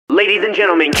Ladies and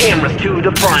gentlemen, cameras to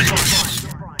the front.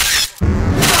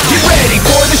 Get ready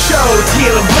for the show.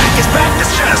 Teal and Black is back. There's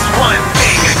just one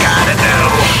thing I gotta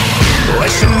know.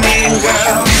 What's your name,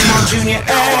 girl? Small Junior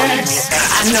X.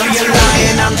 I know you're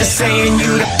lying, I'm just saying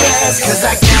you the best. Cause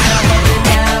I can't.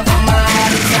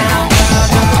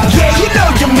 Yeah, you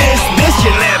know you missed this.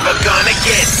 You're never gonna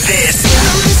get this.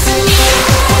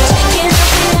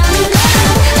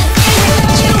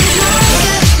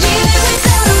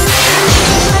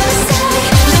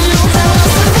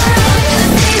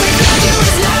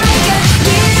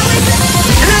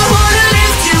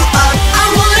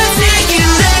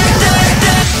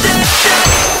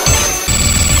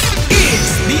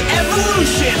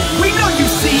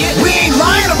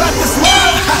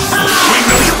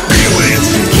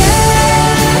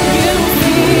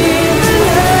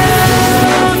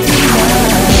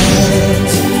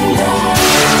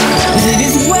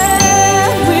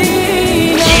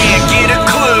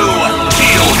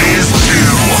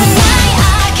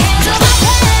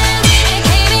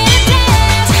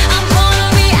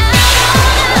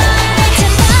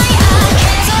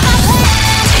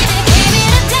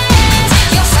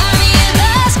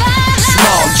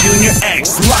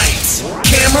 Lights,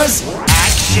 cameras,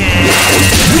 action.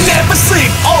 We never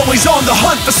sleep, always on the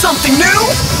hunt for something new.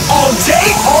 All day,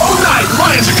 all night,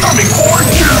 lions are coming for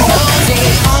you. All day,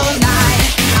 all